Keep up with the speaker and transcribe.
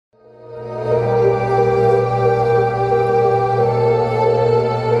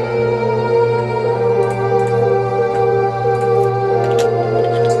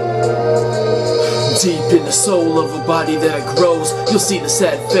soul of a body that grows. You'll see the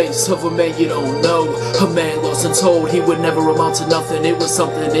sad face of a man you don't know. A man lost and told he would never amount to nothing. It was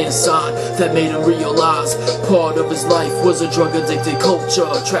something inside that made him realize part of his life was a drug-addicted culture,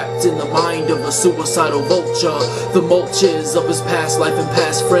 trapped in the mind of a suicidal vulture. The mulches of his past life and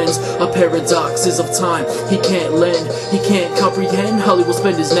past friends are paradoxes of time he can't lend. He can't comprehend how he will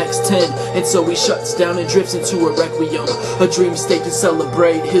spend his next 10, and so he shuts down and drifts into a requiem, a dream state to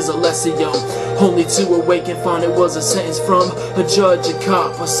celebrate his elysium, only to awake and find it was a sentence from a judge, a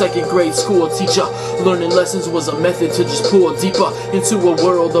cop, a second grade school teacher. Learning lessons was a method to just pour deeper into a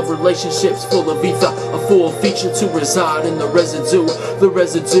world of relationships full of ether, a full feature to reside in the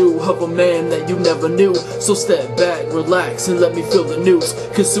residue of a man that you never knew. So step back, relax, and let me feel the news,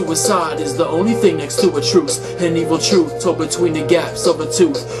 cause suicide is the only thing next to a truce, an evil truth told between the gaps of a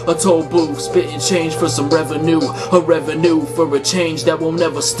tooth, a toll booth spitting change for some revenue, a revenue for a change that will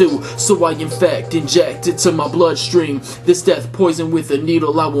never stew. So I inject into my bloodstream this death poison with a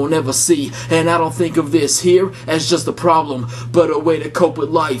needle I won't ever see. And I don't think of this here as just a problem, but a way to cope with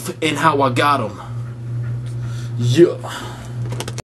life and how I got 'em. Yeah.